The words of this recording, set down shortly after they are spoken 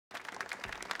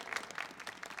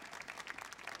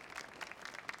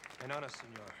An honor,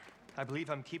 senor. I believe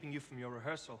I'm keeping you from your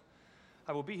rehearsal.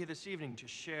 I will be here this evening to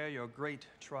share your great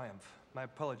triumph. My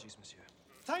apologies, monsieur.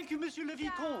 Thank you, Monsieur le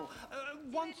Vicomte.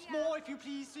 Once more, if you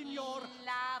please, Signor.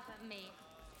 Love me.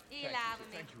 Love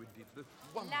me. Thank you indeed for the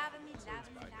wonderful, so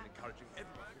inspiring and encouraging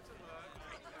everyone.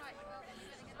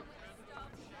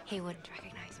 He wouldn't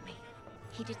recognize me.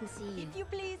 He didn't see you. If you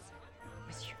please.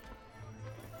 Monsieur.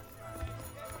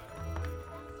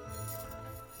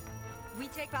 We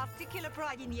take particular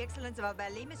pride in the excellence of our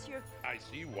ballet, monsieur. I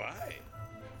see why.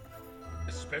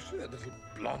 Especially that little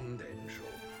blonde angel.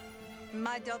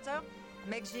 My daughter,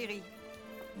 Meg Giry.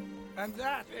 And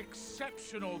that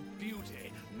exceptional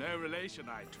beauty. No relation,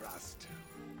 I trust.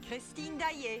 Christine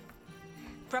Daillet.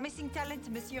 Promising talent,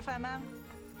 Monsieur Firmin.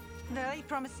 Very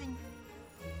promising.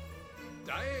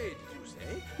 Did you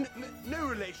say? No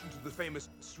relation to the famous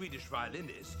Swedish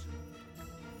violinist.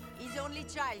 His only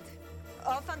child.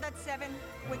 Orphaned at 7,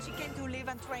 when she came to live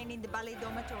and train in the ballet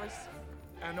dormitories.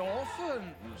 An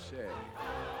orphan, you say?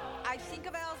 I think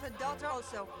of her as a daughter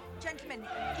also. Gentlemen,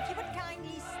 if you would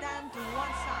kindly stand to one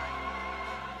side.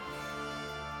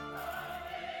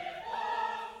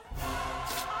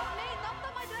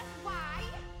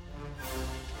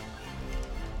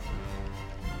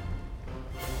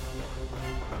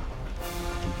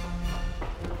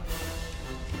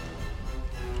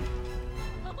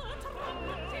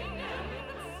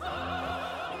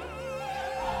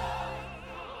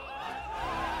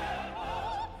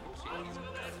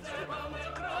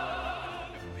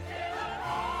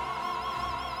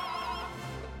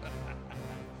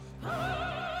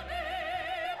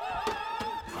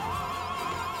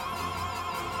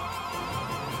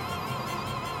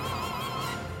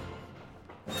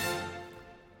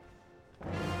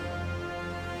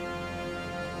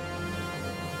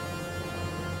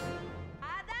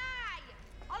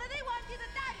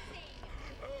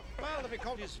 Well, the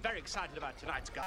Vicomte is very excited about tonight's